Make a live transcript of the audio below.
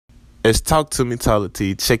It's Talk to Me, Tyler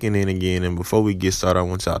T, checking in again. And before we get started, I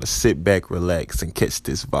want y'all to sit back, relax, and catch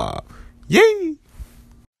this vibe. Yay!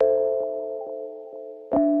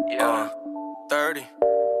 Yeah, 30.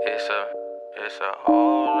 It's a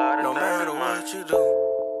whole lot of no matter what you do.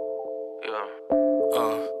 Yeah.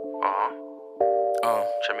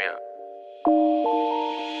 Check me out.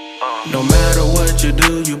 No matter what you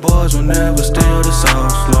do, you boys will never steal the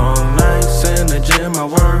sauce. Long nights in the gym, my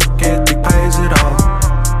work ethic pays it off.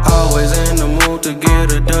 Always in the mood to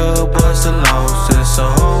get a dub, what's the loss? It's a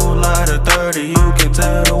whole lot of 30, you can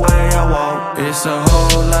tell the way I walk. It's a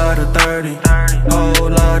whole lot of 30, whole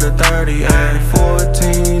lot of 30. At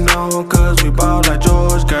 14 on, cause we ball like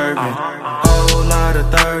George Gervin. Whole lot of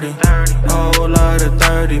 30, whole lot of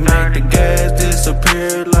 30. Make the gas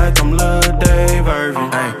disappear like I'm Luhh Dave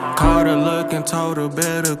Irvin. Caught her looking, told her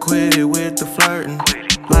better quit it with the flirting.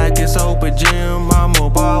 Like it's open gym, I'm a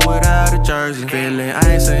ball without a jersey. Feeling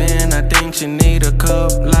icy and I think she need a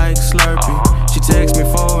cup like Slurpee. She text me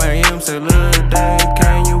 4 a.m. said, Luhh Dave,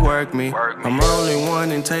 can you work me? I'm rolling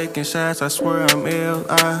one and taking shots, I swear I'm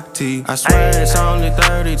L.I.T. I swear it's only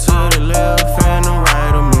 30 to the left and the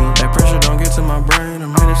right of me. That pressure don't get to my brain,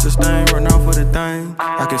 I'm ready to sustain, run off with the thing.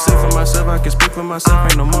 I can see for myself, I can speak for myself,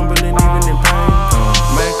 ain't no mumbling even in pain.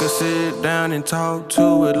 Make her sit down and talk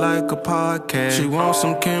to it like a podcast. She wants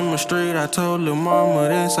some chemistry, I told her mama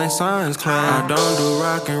this ain't science class. I don't do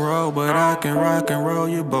rock and roll, but I can rock and roll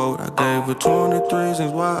your boat. I gave her 23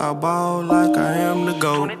 reasons why I ball like I am the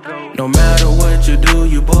GOAT. No matter what you do,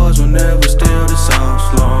 you boys will never steal the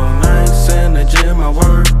sauce. Long nights in the gym, my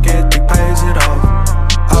work ethic pays it off.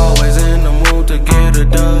 Always in the mood to get a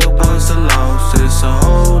dub, what's the loss? It's a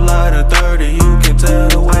whole lot of 30, you can tell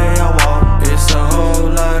the way I walk. It's a whole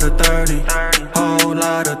lot of 30, whole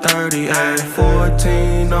lot of 30. At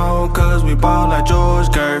 14 on, cause we ball like George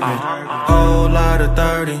Gervin. Whole lot of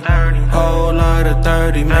 30, whole lot of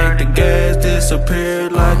 30. Make the gas disappear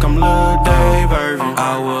like I'm Luhh Dave Irvin.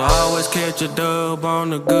 I will always catch a dub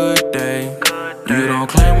on a good day. You don't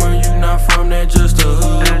claim where you not from, that just a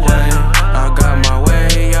hood way. I got my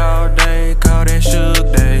way all day, call that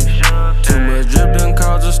Suge Day. Too much drip done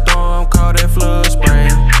cause a storm, call that flood spray.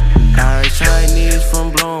 I Chinese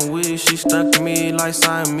from blowing weed, she stuck to me like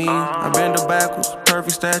Siamese. I bend her backwards,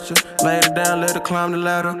 perfect stature. Laid her down, let her climb the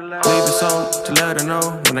ladder. Leave it so to let her know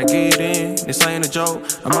when I get in, this ain't a joke.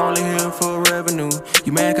 I'm only here for revenue.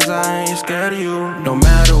 You mad cause I ain't scared of you. No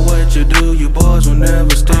matter what you do, you boys will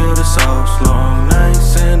never steal the sauce. Long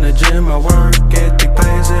nights in the gym, my work ethic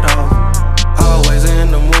pays it off. Always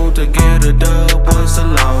in the mood to get a dub, what's the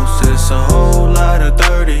loss? It's a whole lot of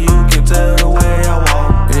 30, you can tell the way I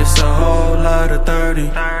walk. It's a whole lot of 30,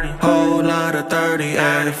 whole lot of 30.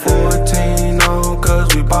 At 14 on,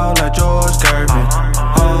 cause we ball like George Gervin.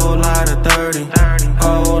 Whole lot of 30,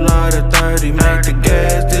 whole lot of 30. Make the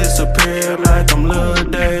gas disappear like I'm Luhh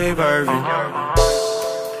Dave Irvin.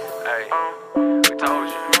 Hey, we told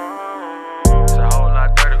you. It's a whole lot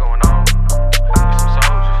of 30 going on. It's some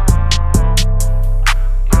soldiers.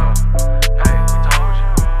 Yeah, hey, we told you.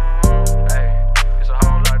 Hey, it's a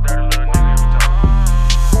whole lot of 30 little niggas, we told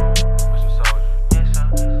you. With some soldiers. Yes, sir.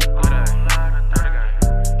 Who that? 30 gang.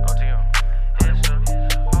 OTM. Yes, sir. It's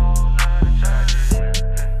a whole lot of 30.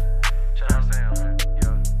 Shout out Sam, man.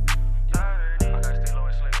 Yeah. I got still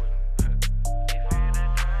always sleep with him.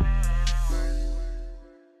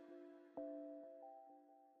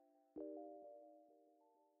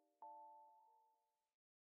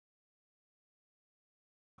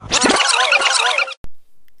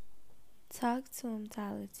 Talk to him,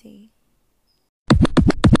 Tyler T.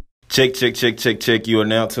 Check. You are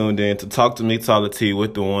now tuned in to Talk to Me, Tyler T,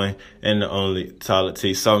 with the one and the only Tyler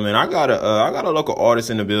T. So, man, I got a local artist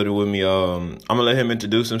in the building with me. I'm gonna let him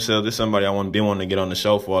introduce himself. This is somebody I been wanting to get on the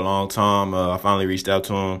show for a long time. I finally reached out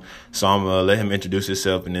to him, so I'm gonna let him introduce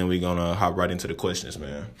himself, and then we're gonna hop right into the questions,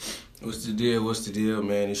 man. What's the deal,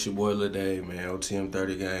 man? It's your boy Luhh Dave, man. OTM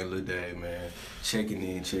 30 Gang Luhh Dave, man. Checking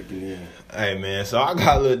in. Hey, man, so I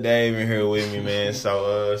got Luhh Dave in here with me, man.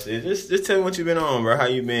 So, just tell me what you been on, bro. How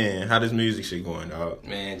you been? How this music shit going, dog?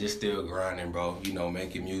 Man, just still grinding, bro. You know,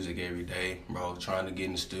 making music every day, bro. Trying to get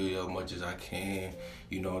in the studio as much as I can.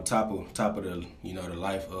 You know, on top of the, you know, the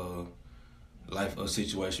life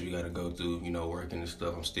situation we got to go through, you know, working and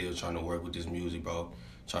stuff. I'm still trying to work with this music, bro.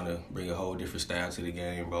 Trying to bring a whole different style to the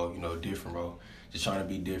game, bro. You know, different, bro. just trying to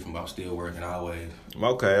be different, but I'm still working always.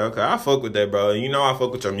 Okay. I fuck with that, bro. You know I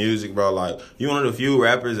fuck with your music, bro. Like, you one of the few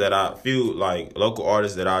rappers that like, local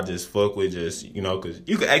artists that I just fuck with just, you know, because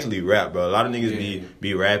you could actually rap, bro. A lot of niggas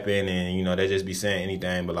be rapping and, you know, they just be saying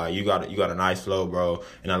anything, but, like, you got a nice flow, bro,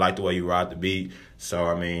 and I like the way you ride the beat. So,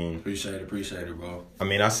 I mean... Appreciate it, bro. I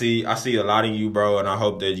mean, I see a lot of you, bro, and I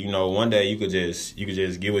hope that, you know, one day you could just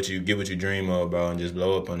get what you dream of, bro, and just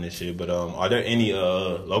blow up on this shit. But are there any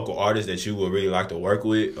local artists that you would really like to work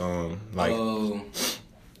with?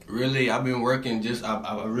 Really, I've been working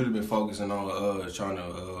I've really been focusing on trying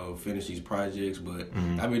to finish these projects, but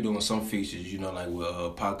I've been doing some features, you know, like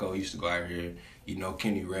with Paco used to go out here. You know,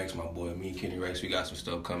 Kenny Rex, my boy. Me and Kenny Rex, we got some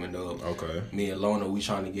stuff coming up. Okay. Me and Lona, we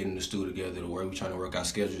trying to get in the studio together to work. We trying to work our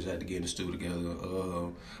schedules out to get in the studio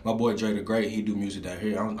together. My boy Dre the Great, he do music down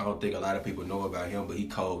here. I don't think a lot of people know about him, but he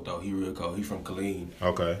cold though. He real cold. He from Killeen.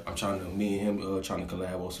 Okay. Me and him trying to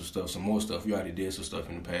collab on some more stuff. We already did some stuff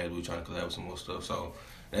in the past. We trying to collab with some more stuff. So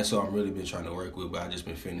that's what I'm really been trying to work with. But I just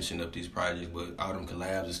been finishing up these projects. But all them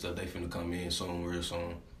collabs and stuff, they finna come in soon, real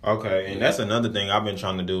soon. Okay, and that's another thing I've been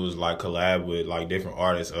trying to do is like collab with like different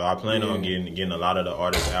artists. I plan on getting a lot of the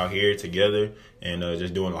artists out here together and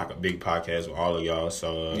just doing like a big podcast with all of y'all.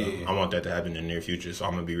 So I want that to happen in the near future. So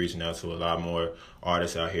I'm gonna be reaching out to a lot more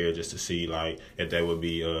artists out here just to see like if they would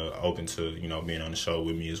be open to, you know, being on the show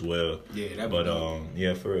with me as well. Yeah,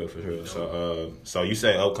 yeah, for real. So you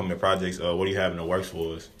say upcoming projects. What do you have in the works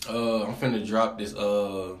for us? I'm finna drop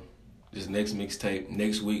this next mixtape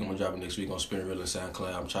next week. I'm gonna drop it next week on Spinreel and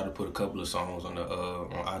SoundCloud. I'm trying to put a couple of songs on the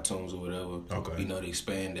on iTunes or whatever. Okay. You know, to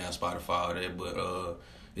expand down Spotify all that. But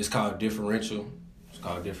it's called Differential. It's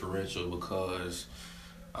called Differential because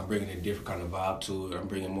I'm bringing a different kind of vibe to it. I'm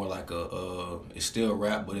bringing more like it's still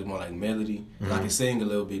rap, but it's more like melody. I can sing a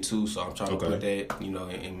little bit too, so I'm trying to put that, you know,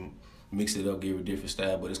 and mix it up, give it a different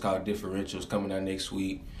style. But it's called Differential. It's coming out next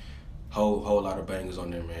week. Whole lot of bangers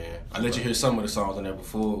on there, man. I let you hear some of the songs on there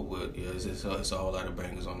before, but yeah, it's a whole lot of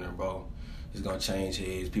bangers on there, bro. It's gonna change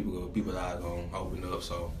heads. People eyes gonna open up.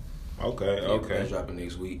 So okay. That's dropping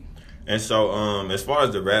next week. And so, as far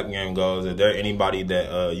as the rap game goes, is there anybody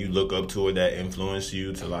that you look up to or that influenced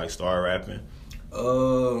you to like start rapping?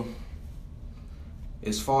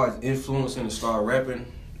 As far as influencing to start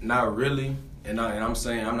rapping, not really. And I'm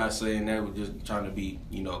not saying that with just trying to be,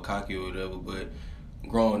 you know, cocky or whatever, but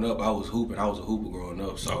growing up, I was hooping. I was a hooper growing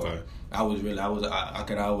up, so I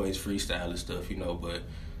could always freestyle and stuff, you know. But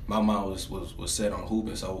my mind was set on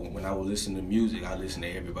hooping. So when I was listening to music, I listened to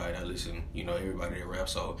everybody. I listened, you know, everybody that rap.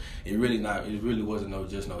 So it really wasn't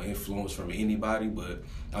no influence from anybody. But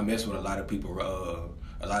I mess with a lot of people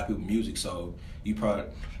music. So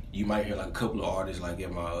you might hear like a couple of artists like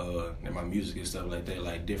in my music and stuff like that,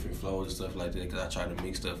 like different flows and stuff like that, because I try to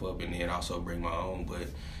mix stuff up and then also bring my own. But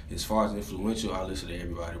as far as influential, I listen to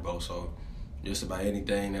everybody, bro. So just about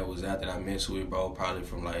anything that was out that I messed with, bro, probably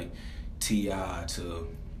from like T.I. to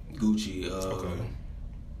Gucci.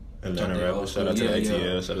 Atlanta rappers. Shout out to the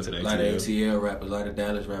ATL. Shout out to the ATL. A lot of ATL rappers, a lot of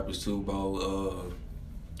Dallas rappers too, bro.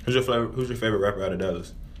 Who's your favorite rapper out of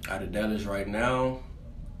Dallas? Out of Dallas right now,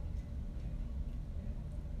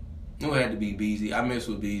 no, it had to be Beezy. I mess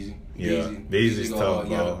with Beezy. Yeah, Beezy's tough,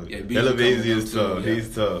 bro. Beezy is tough. Yeah.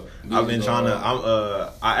 He's tough. I've been trying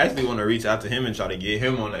to. I actually want to reach out to him and try to get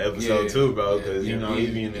him on the episode too, bro. Because you know he's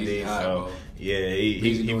being the lead. So yeah,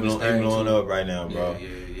 he blowing up right now, bro.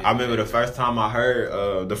 Yeah, I remember the first time I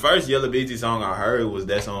heard the first Yellow Beezy song I heard was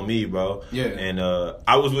 "That's on Me," bro. Yeah. And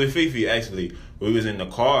I was with Fifi actually. We was in the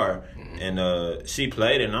car and she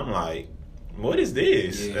played it, and I'm like, what is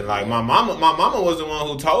this? Yeah, and like my mama was the one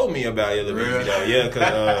who told me about Yellow Beezy though. Yeah,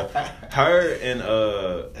 cause her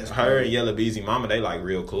and Yellow Beezy mama, they like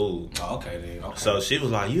real cool. Oh, okay then. Okay. So she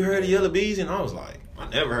was like, "You heard of Yellow Beezy?" And I was like, "I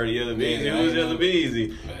never heard of Yellow Beezy. Yeah, It was Yellow Beezy."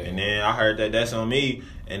 Man. And then I heard That's on Me,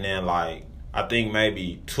 and then like I think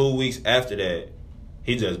maybe 2 weeks after that,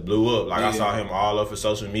 he just blew up. Like I saw him all over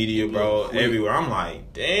social media, bro, everywhere. I'm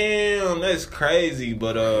like, damn, that's crazy.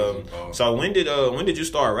 But so when did you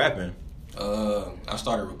start rapping? I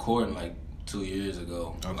started recording like 2 years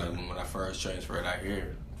ago. Okay. Like when I first transferred out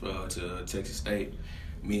here to Texas State,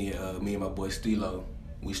 me and my boy Stilo,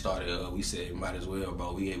 we started. We said might as well,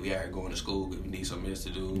 bro. We out here going to school. We need something else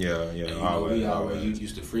to do. Yeah. And, you know, we always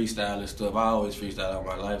used to freestyle and stuff. I always freestyle all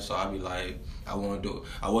my life, so I be like, I want to do.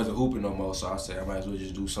 I wasn't hooping no more, so I said I might as well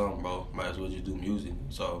just do something, bro. Might as well just do music.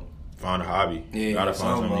 So. Find a hobby. Yeah, gotta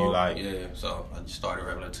find something you like. Yeah, so I just started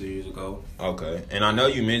rapping like 2 years ago. Okay, and I know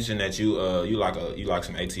you mentioned that you like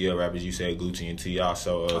some ATL rappers. You said Gucci and T.I.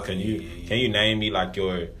 So can you name me like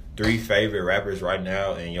your 3 favorite rappers right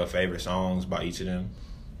now and your favorite songs by each of them?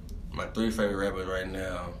 My 3 favorite rappers right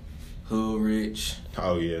now: Hood Rich.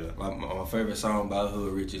 Oh yeah. My favorite song by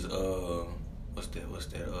Hood Rich is what's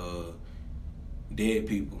that? Dead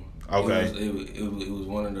People. Okay. It was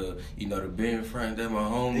one of the, you know, the Ben Frank, that my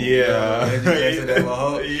homie. Yeah. That my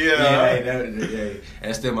homie. Yeah.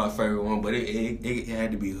 That's still my favorite one, but it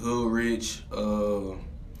had to be Hood Rich.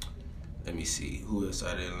 Let me see, who else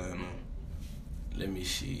out of Atlanta? Let me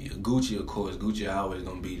see. Gucci, of course. Gucci always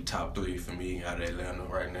gonna be the top 3 for me out of Atlanta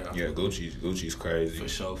right now. Yeah, Gucci's crazy. For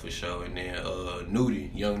sure. And then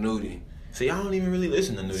Nudie, Young Nudie. See, I don't even really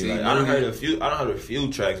listen to Nudie. See, like, I done heard a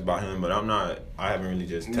few tracks by him, but I haven't really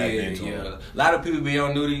just tapped into him. A lot of people be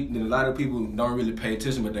on Nudie, and a lot of people don't really pay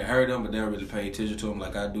attention, but they heard him, but they don't really pay attention to him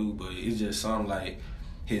like I do. But it's just something like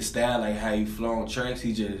his style, like how he flow on tracks,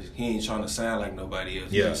 he ain't trying to sound like nobody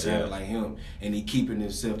else. He just sounding like him, and he keeping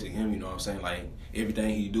himself to him, you know what I'm saying? Like,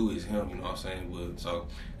 everything he do is him, you know what I'm saying? But, so,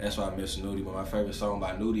 that's why I miss Nudie. But my favorite song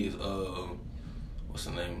by Nudie is, what's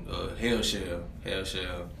the name? Hell Shell.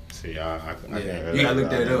 See, I can't. You gotta look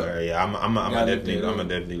that up. Yeah, I'm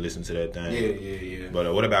definitely listen to that thing. Yeah.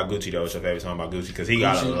 But what about Gucci though? What's your favorite song about Gucci? Because he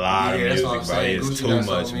got a lot of music, bro. It's too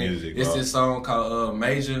much music, bro. It's this song called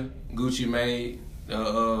Major. Gucci made.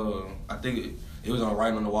 I think it was on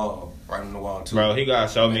Right on the Wall too. Bro, he got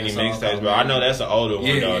so many mixtapes, bro. I know that's an older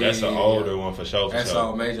one though. That's an older one for sure. That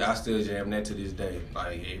song Major, I still jam that to this day.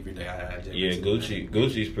 Like every day I jam. Yeah,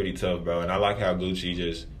 Gucci's pretty tough, bro. And I like how Gucci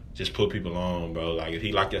just put people on, bro. Like if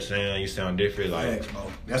he like your sound, you sound different. Like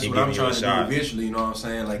that's what I'm trying to do eventually. You know what I'm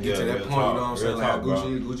saying? Like get to that point. You know what I'm saying? Like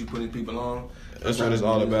Gucci putting people on. That's what it's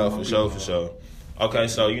all about for sure. Okay,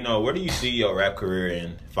 so where do you see your rap career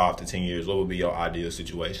in 5 to 10 years? What would be your ideal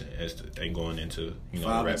situation and going into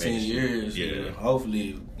 5 rap to 10 industry? years? Yeah.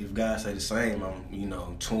 Hopefully, if God say the same,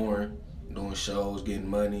 I'm touring, doing shows, getting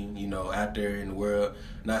money, out there in the world.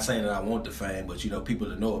 Not saying that I want the fame, but people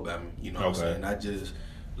that know about me. You know what I'm saying? Not just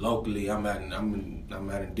locally. I'm out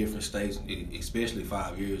in different states, especially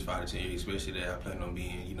 5 to 10 years, especially that I plan on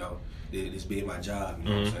being. This being my job. You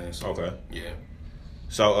know what I'm saying? So, okay. Yeah.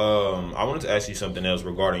 So, I wanted to ask you something else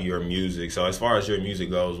regarding your music. So, as far as your music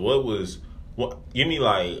goes, give me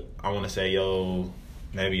I want to say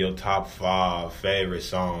maybe your top 5 favorite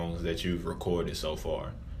songs that you've recorded so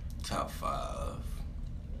far. Top 5.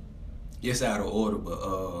 Yes, out of order,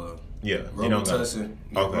 but yeah, Robert Tussin.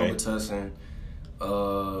 Okay. Robert Tussin.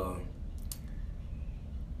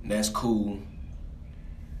 That's Cool.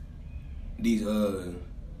 These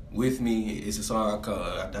With Me, it's a song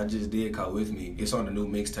I just did called With Me. It's on the new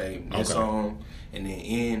mixtape. That song, and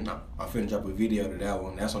then I finna drop a video to that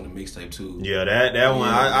one. That's on the mixtape too. Yeah, that one.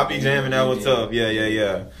 I be jamming that one tough.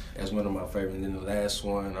 Yeah. That's one of my favorites. And then the last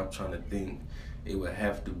one, I'm trying to think, it would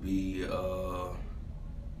have to be Oh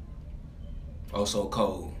So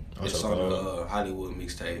Cold. It's on the Hollywood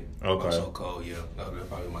mixtape. Okay. Oh So Cold, yeah. That's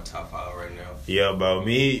probably my top 5 right now. Yeah, bro.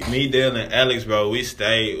 Me, Dylan, and Alex, bro. We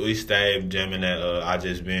stayed jamming that. I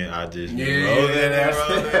just been rolling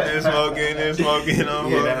and smoking.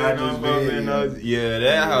 I'm bumping. Yeah,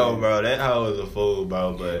 that hoe, bro. That hoe was a fool,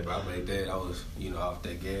 bro. But I made that. I was, off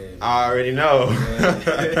that gas. I already know.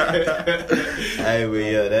 Hey, but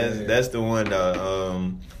yeah, that's the one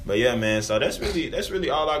though. But yeah, man. So that's really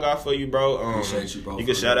all I got for you, bro. Appreciate you, bro. You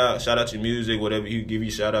can shout out your music, whatever you give you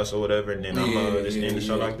shout outs or whatever, and then I'm just end the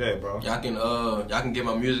show like that, bro. Y'all can get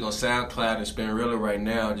my music on SoundCloud and Spinrilla right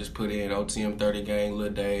now. Just put in OTM 30 Gang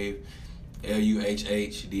Luhh Dave,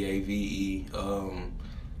 LUHHDAVE.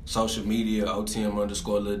 Social media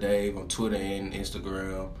OTM_Luhh Dave on Twitter and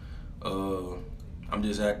Instagram. I'm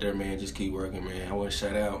just out there, man. Just keep working, man. I want to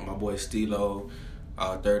shout out my boy Stilo.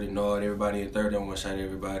 30 Nord, everybody in 30. I want to shout out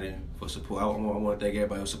everybody for support. I want to thank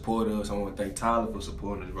everybody who supported us. I want to thank Tyler for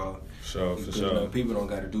supporting us, bro. Sure. People don't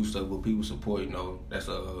got to do stuff, but people support. That's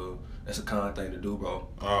a kind thing to do, bro.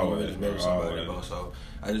 Always, bro. So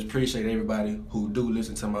I just appreciate everybody who do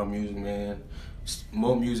listen to my music, man.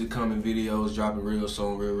 More music coming, videos dropping real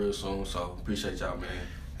soon. So appreciate y'all, man.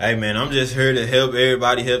 Hey, man, I'm just here to help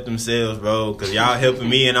everybody help themselves, bro, because y'all helping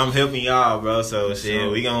me and I'm helping y'all, bro. So,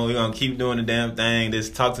 shit, we gonna keep doing the damn thing. This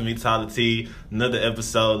Talk to Me, Tyler T, another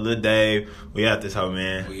episode, Luhh Dave. We out this hoe,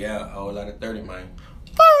 man. We out. A whole lot of 30, man.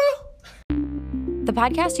 The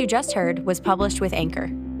podcast you just heard was published with Anchor.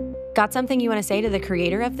 Got something you want to say to the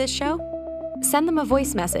creator of this show? Send them a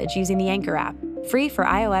voice message using the Anchor app, free for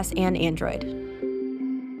iOS and Android.